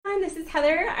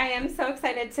Heather. I am so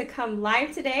excited to come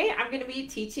live today. I'm going to be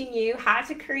teaching you how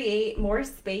to create more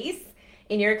space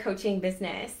in your coaching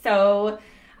business. So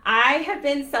I have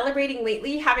been celebrating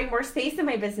lately having more space in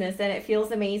my business, and it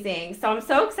feels amazing. So I'm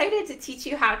so excited to teach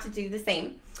you how to do the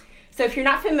same. So if you're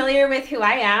not familiar with who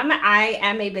I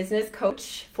am a business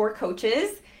coach for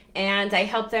coaches, and I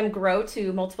help them grow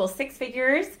to multiple six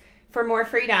figures for more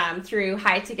freedom through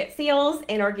high ticket sales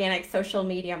and organic social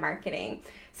media marketing.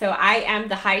 So I am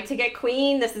the high ticket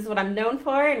queen. This is what I'm known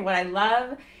for and what I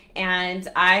love. And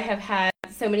I have had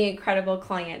so many incredible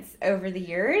clients over the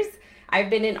years. I've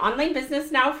been in online business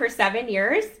now for 7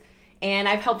 years, and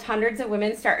I've helped hundreds of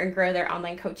women start and grow their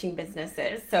online coaching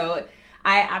businesses. So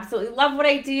I absolutely love what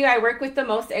I do. I work with the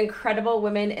most incredible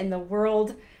women in the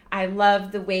world. I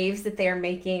love the waves that they are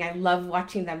making. I love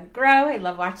watching them grow. I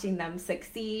love watching them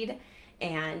succeed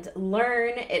and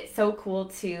learn. It's so cool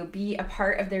to be a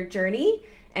part of their journey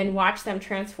and watch them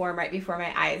transform right before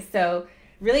my eyes. So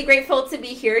really grateful to be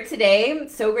here today.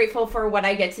 So grateful for what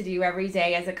I get to do every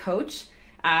day as a coach.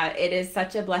 It is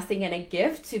such a blessing and a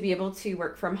gift to be able to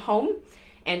work from home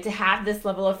and to have this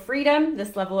level of freedom,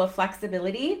 this level of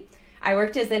flexibility. I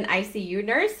worked as an ICU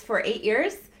nurse for 8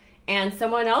 years, and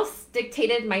someone else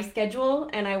dictated my schedule,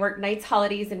 and I worked nights,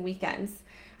 holidays, and weekends.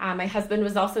 My husband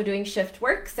was also doing shift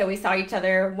work, so we saw each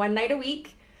other one night a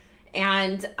week,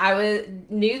 and I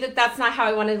knew that that's not how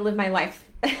I wanted to live my life,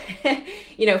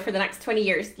 for the next 20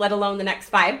 years, let alone the next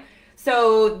 5.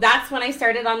 So that's when I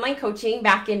started online coaching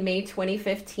back in May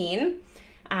 2015.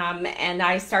 And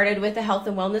I started with a health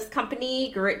and wellness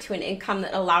company, grew it to an income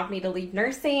that allowed me to leave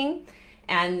nursing.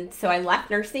 And so I left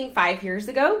nursing 5 years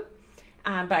ago.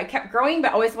 But I kept growing,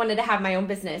 but always wanted to have my own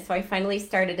business. So I finally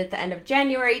started at the end of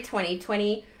January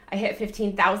 2020. I hit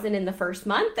 15,000 in the first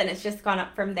month, and it's just gone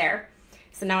up from there.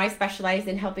 So now I specialize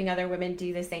in helping other women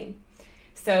do the same.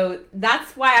 So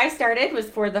that's why I started, was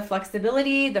for the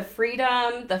flexibility, the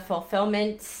freedom, the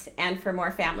fulfillment, and for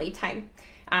more family time.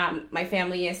 My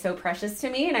family is so precious to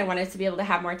me, and I wanted to be able to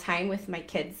have more time with my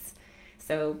kids.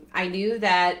 So I knew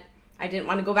that I didn't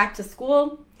want to go back to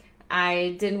school.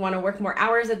 I didn't want to work more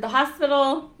hours at the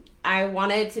hospital. I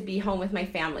wanted to be home with my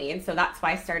family, and so that's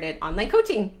why I started online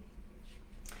coaching.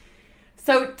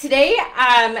 So today,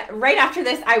 right after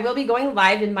this, I will be going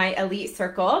live in my Elite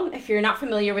Circle. If you're not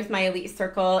familiar with my Elite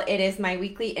Circle, it is my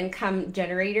weekly income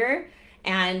generator,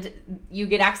 and you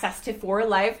get access to 4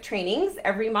 live trainings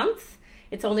every month.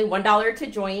 It's only $1 to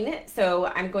join, so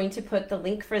I'm going to put the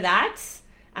link for that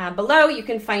below. You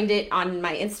can find it on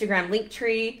my Instagram link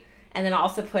tree, and then I'll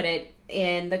also put it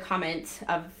in the comment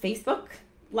of Facebook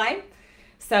Live.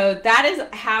 So that is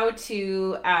how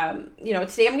to,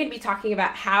 today I'm going to be talking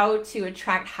about how to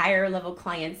attract higher level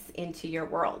clients into your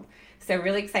world. So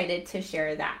really excited to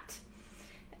share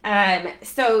that.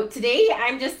 So today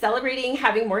I'm just celebrating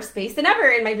having more space than ever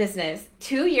in my business.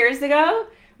 2 years ago,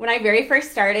 when I very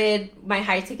first started my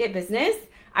high ticket business,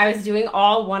 I was doing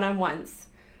all one-on-ones.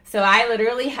 So I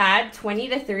literally had 20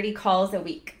 to 30 calls a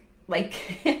week.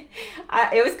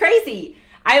 It was crazy.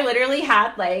 I literally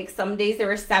had some days there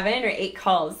were 7 or 8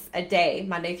 calls a day,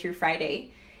 Monday through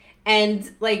Friday.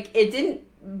 And it didn't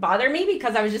bother me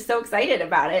because I was just so excited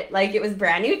about it. It was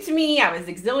brand new to me. I was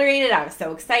exhilarated. I was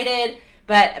so excited.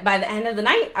 But by the end of the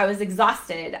night, I was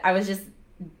exhausted. I was just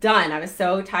done. I was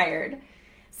so tired.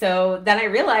 So then I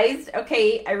realized,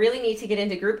 okay, I really need to get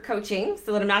into group coaching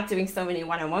so that I'm not doing so many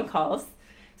one-on-one calls.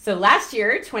 So last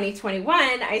year,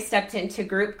 2021, I stepped into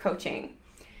group coaching.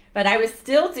 But I was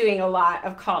still doing a lot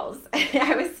of calls.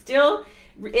 I was still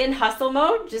in hustle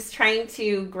mode, just trying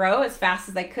to grow as fast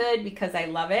as I could because I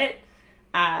love it.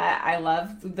 I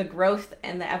love the growth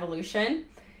and the evolution.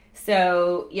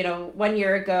 So, 1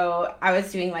 year ago, I was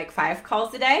doing 5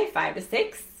 calls a day, 5 to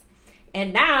 6.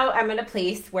 And now I'm in a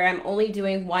place where I'm only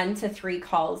doing 1 to 3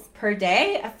 calls per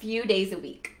day, a few days a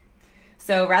week.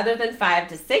 So rather than 5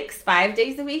 to 6, 5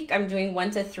 days a week, I'm doing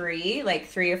 1 to 3,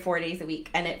 3 or 4 days a week.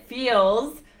 And it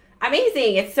feels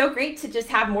amazing. It's so great to just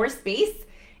have more space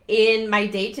in my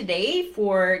day-to-day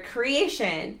for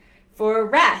creation, for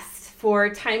rest,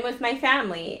 for time with my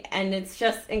family, and it's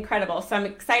just incredible. So I'm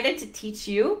excited to teach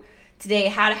you today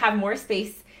how to have more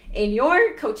space in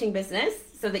your coaching business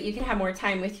so that you can have more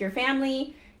time with your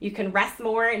family, you can rest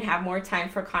more and have more time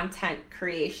for content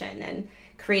creation and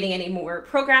creating any more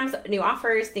programs, new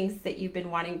offers, things that you've been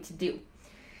wanting to do.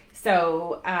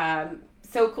 So,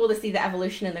 so cool to see the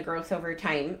evolution and the growth over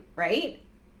time, right,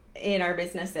 in our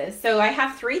businesses. So I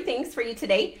have 3 things for you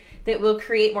today that will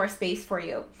create more space for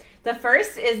you. The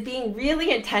first is being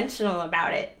really intentional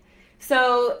about it.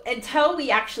 So until we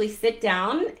actually sit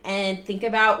down and think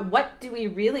about what do we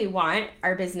really want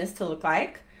our business to look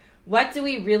like, what do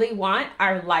we really want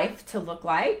our life to look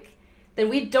like, then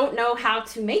we don't know how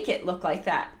to make it look like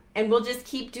that. And we'll just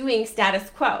keep doing status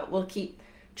quo. We'll keep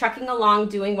trucking along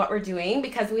doing what we're doing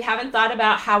because we haven't thought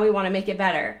about how we want to make it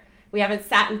better. We haven't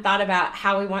sat and thought about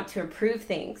how we want to improve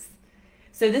things.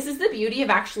 So this is the beauty of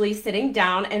actually sitting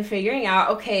down and figuring out,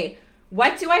 okay,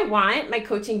 what do I want my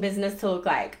coaching business to look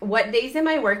like? What days am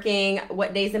I working?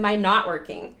 What days am I not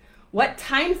working? What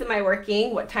times am I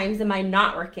working? What times am I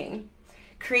not working?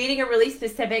 Creating a really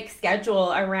specific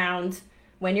schedule around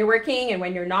when you're working and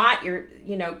when you're not. You're,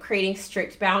 creating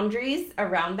strict boundaries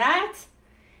around that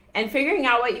and figuring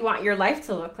out what you want your life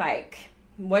to look like.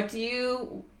 What do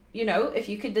you, if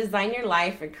you could design your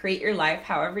life and create your life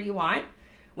however you want,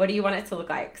 what do you want it to look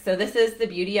like? So this is the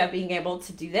beauty of being able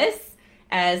to do this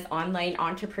as online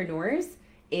entrepreneurs,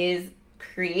 is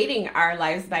creating our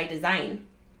lives by design.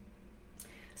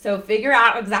 So figure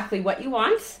out exactly what you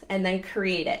want and then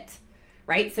create it,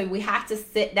 right? So we have to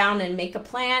sit down and make a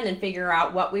plan and figure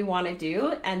out what we want to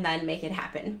do and then make it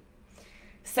happen.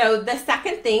 So the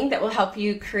second thing that will help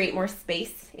you create more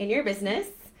space in your business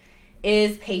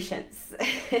is patience.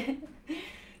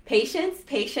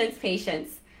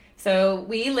 Patience. So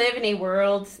we live in a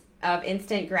world of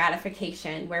instant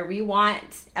gratification where we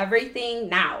want everything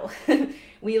now.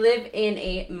 We live in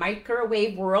a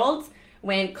microwave world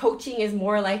when coaching is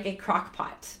more like a crock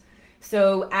pot.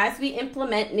 So as we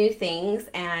implement new things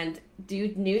and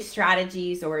do new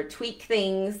strategies or tweak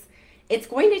things, it's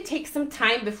going to take some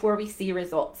time before we see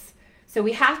results. So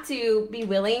we have to be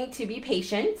willing to be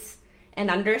patient and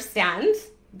understand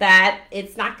that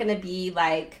it's not going to be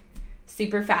like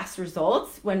super fast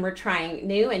results when we're trying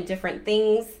new and different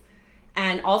things.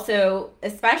 And also,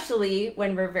 especially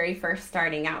when we're very first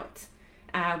starting out.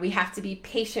 We have to be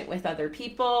patient with other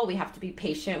people. We have to be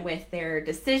patient with their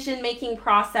decision-making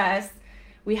process.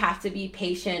 We have to be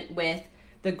patient with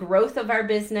the growth of our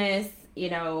business,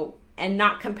 and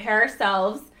not compare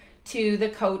ourselves to the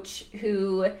coach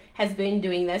who has been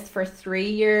doing this for 3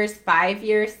 years, 5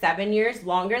 years, 7 years,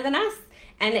 longer than us,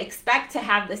 and expect to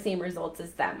have the same results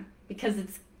as them, because it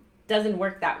doesn't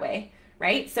work that way,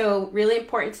 right? So really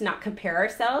important to not compare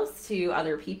ourselves to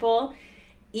other people,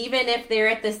 even if they're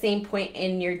at the same point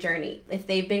in your journey. If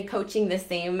they've been coaching the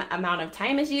same amount of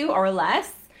time as you or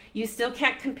less, you still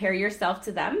can't compare yourself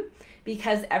to them,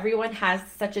 because everyone has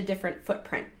such a different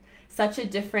footprint, such a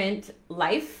different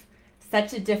life,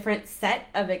 such a different set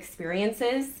of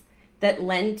experiences that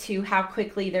lend to how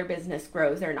quickly their business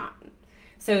grows or not.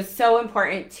 So it's so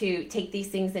important to take these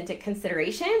things into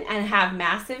consideration and have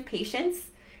massive patience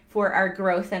for our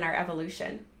growth and our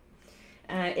evolution.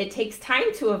 It takes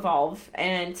time to evolve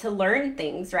and to learn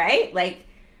things, right? Like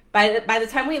by the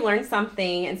time we learn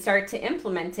something and start to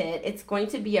implement it, it's going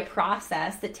to be a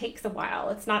process that takes a while.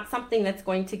 It's not something that's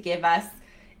going to give us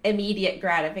immediate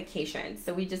gratification.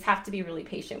 So we just have to be really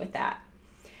patient with that.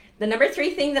 The number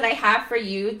 3 thing that I have for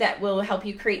you that will help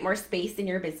you create more space in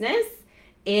your business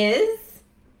is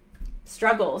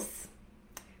struggles.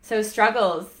 So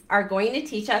struggles are going to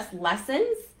teach us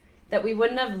lessons that we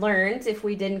wouldn't have learned if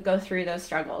we didn't go through those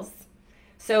struggles.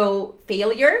 So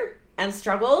failure and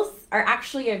struggles are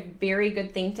actually a very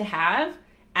good thing to have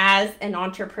as an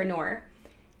entrepreneur.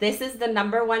 This is the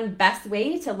number one best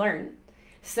way to learn.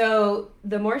 So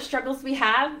the more struggles we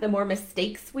have, the more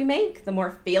mistakes we make, the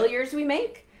more failures we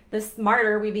make, the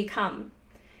smarter we become.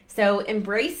 So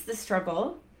embrace the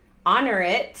struggle, honor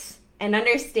it, and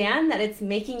understand that it's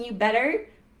making you better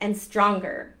and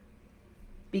stronger,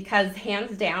 because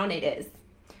hands down it is.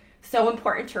 So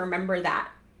important to remember that.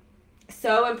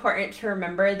 So important to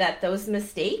remember that those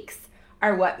mistakes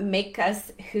are what make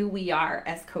us who we are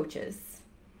as coaches.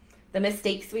 The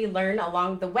mistakes we learn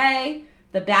along the way,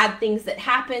 the bad things that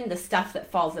happen, the stuff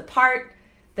that falls apart,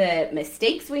 the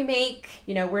mistakes we make.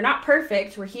 We're not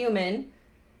perfect, we're human.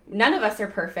 None of us are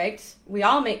perfect. We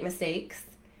all make mistakes,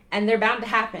 and they're bound to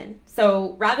happen.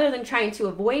 So rather than trying to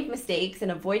avoid mistakes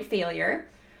and avoid failure,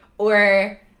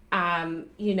 or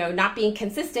not being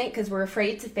consistent because we're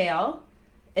afraid to fail,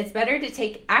 it's better to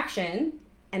take action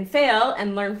and fail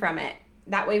and learn from it.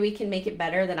 That way we can make it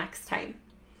better the next time.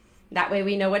 That way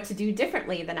we know what to do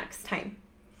differently the next time.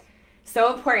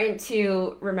 So important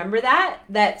to remember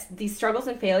that these struggles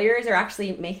and failures are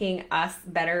actually making us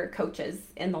better coaches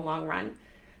in the long run.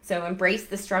 So embrace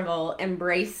the struggle,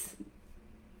 embrace,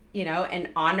 and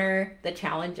honor the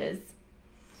challenges.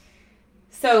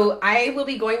 So I will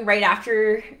be going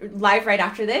live right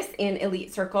after this in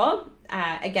Elite Circle.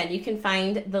 Again, you can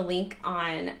find the link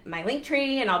on my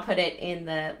Linktree, and I'll put it in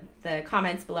the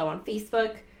comments below on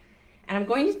Facebook. And I'm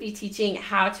going to be teaching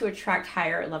how to attract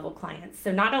higher level clients.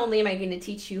 So not only am I going to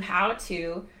teach you how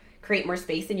to create more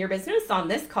space in your business on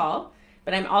this call,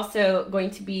 but I'm also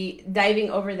going to be diving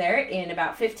over there in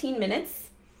about 15 minutes,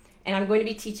 and I'm going to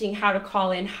be teaching how to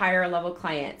call in higher level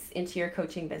clients into your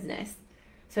coaching business.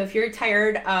 So if you're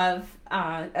tired of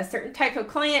a certain type of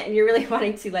client and you're really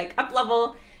wanting to like up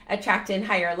level, attract in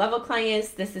higher level clients,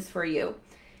 this is for you.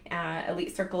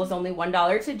 Elite Circle is only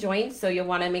 $1 to join, so you'll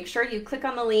want to make sure you click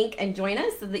on the link and join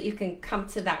us so that you can come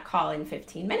to that call in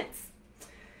 15 minutes.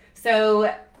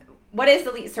 So what is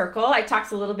Elite Circle? I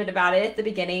talked a little bit about it at the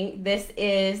beginning. This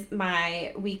is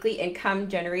my weekly income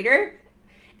generator.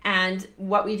 And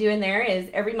what we do in there is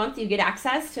every month you get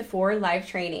access to 4 live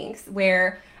trainings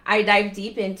where I dive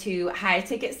deep into high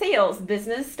ticket sales,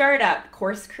 business startup,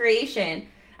 course creation,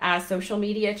 social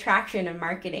media traction and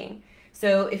marketing.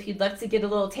 So if you'd love to get a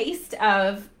little taste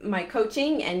of my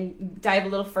coaching and dive a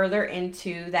little further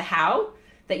into the how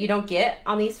that you don't get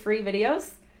on these free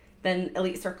videos, then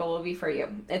Elite Circle will be for you.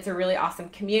 It's a really awesome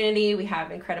community. We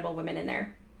have incredible women in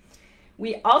there.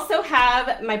 We also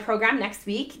have my program next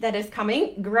week that is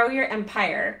coming, Grow Your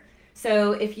Empire.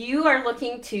 So if you are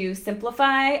looking to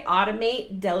simplify,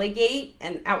 automate, delegate,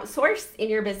 and outsource in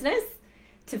your business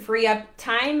to free up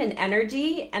time and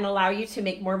energy and allow you to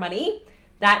make more money,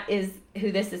 that is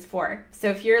who this is for. So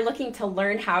if you're looking to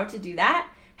learn how to do that,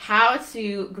 how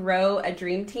to grow a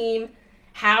dream team,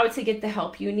 how to get the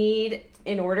help you need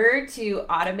in order to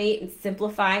automate and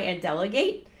simplify and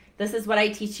delegate, this is what I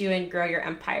teach you in Grow Your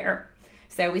Empire.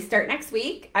 So we start next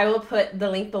week. I will put the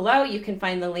link below. You can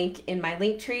find the link in my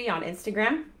link tree on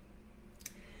Instagram.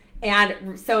 And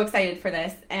I'm so excited for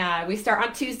this. We start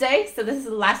on Tuesday, so this is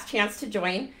the last chance to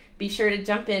join. Be sure to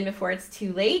jump in before it's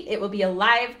too late. It will be a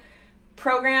live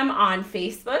program on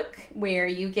Facebook where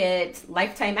you get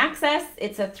lifetime access.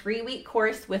 It's a 3-week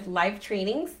course with live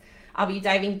trainings. I'll be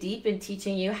diving deep and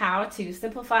teaching you how to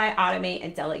simplify, automate,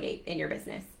 and delegate in your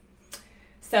business.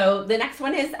 So the next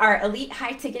one is our Elite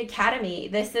High Ticket Academy.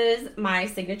 This is my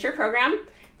signature program.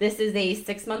 This is a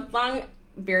 6-month-long,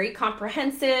 very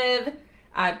comprehensive,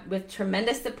 with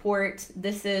tremendous support.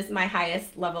 This is my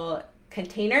highest level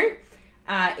container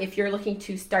if you're looking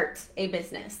to start a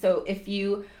business. So if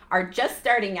you are just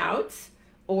starting out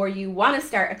or you want to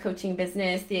start a coaching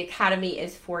business, the Academy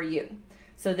is for you.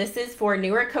 So this is for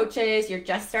newer coaches, you're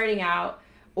just starting out,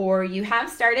 or you have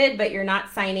started but you're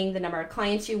not signing the number of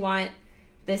clients you want.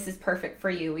 This is perfect for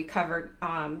you. We cover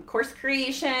course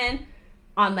creation,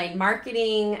 online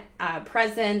marketing,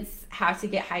 presence, how to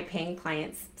get high paying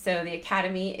clients. So the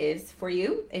Academy is for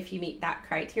you if you meet that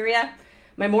criteria.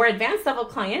 My more advanced level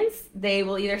clients, they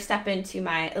will either step into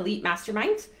my Elite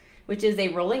Mastermind, which is a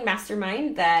rolling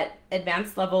mastermind that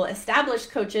advanced level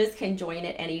established coaches can join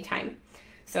at any time.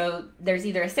 So there's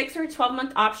either a 6 or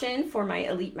 12-month option for my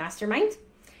Elite Mastermind.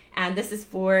 And this is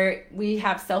for, we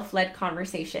have self-led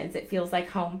conversations. It feels like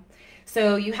home.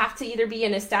 So you have to either be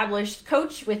an established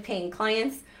coach with paying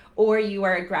clients or you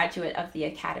are a graduate of the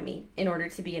Academy in order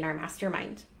to be in our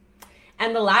mastermind.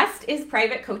 And the last is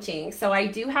private coaching. So I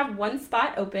do have one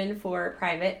spot open for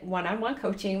private one-on-one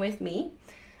coaching with me.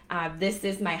 This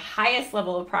is my highest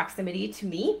level of proximity to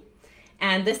me.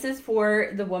 And this is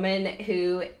for the woman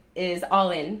who is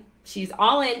all in. She's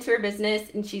all into her business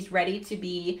and she's ready to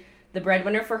be the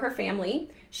breadwinner for her family.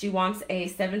 She wants a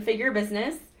 7-figure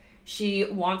business. She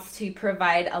wants to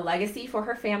provide a legacy for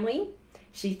her family.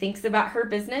 She thinks about her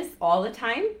business all the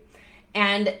time.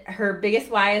 And her biggest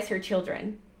why is her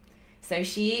children. So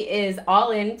she is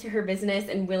all into her business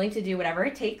and willing to do whatever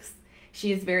it takes.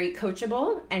 She is very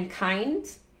coachable and kind.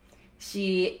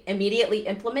 She immediately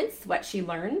implements what she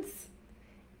learns.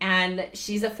 And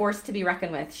she's a force to be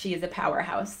reckoned with. She is a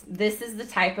powerhouse. This is the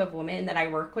type of woman that I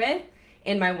work with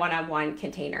in my one-on-one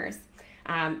containers.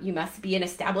 You must be an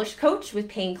established coach with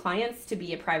paying clients to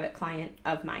be a private client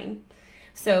of mine.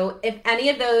 So if any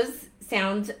of those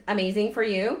sound amazing for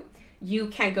you, you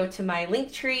can go to my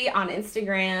link tree on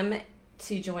Instagram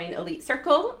to join Elite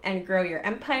Circle and grow your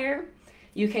empire.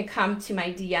 You can come to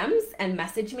my DMs and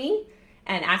message me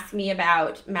and ask me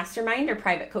about mastermind or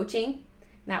private coaching.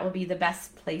 That will be the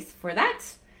best place for that.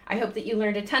 I hope that you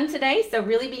learned a ton today. So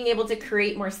really being able to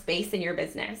create more space in your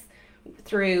business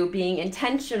through being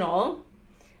intentional,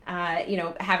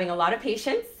 having a lot of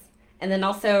patience, and then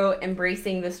also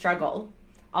embracing the struggle.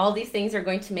 All these things are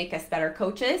going to make us better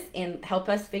coaches and help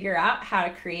us figure out how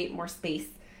to create more space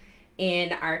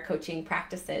in our coaching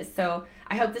practices. So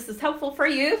I hope this is helpful for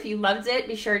you. If you loved it,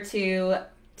 be sure to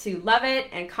love it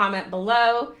and comment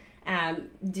below.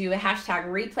 Do a hashtag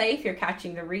replay if you're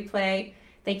catching the replay.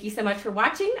 Thank you so much for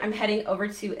watching. I'm heading over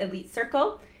to Elite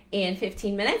Circle in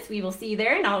 15 minutes. We will see you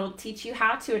there and I'll teach you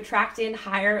how to attract in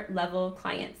higher level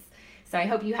clients. So I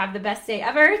hope you have the best day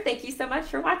ever. Thank you so much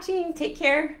for watching. Take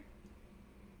care.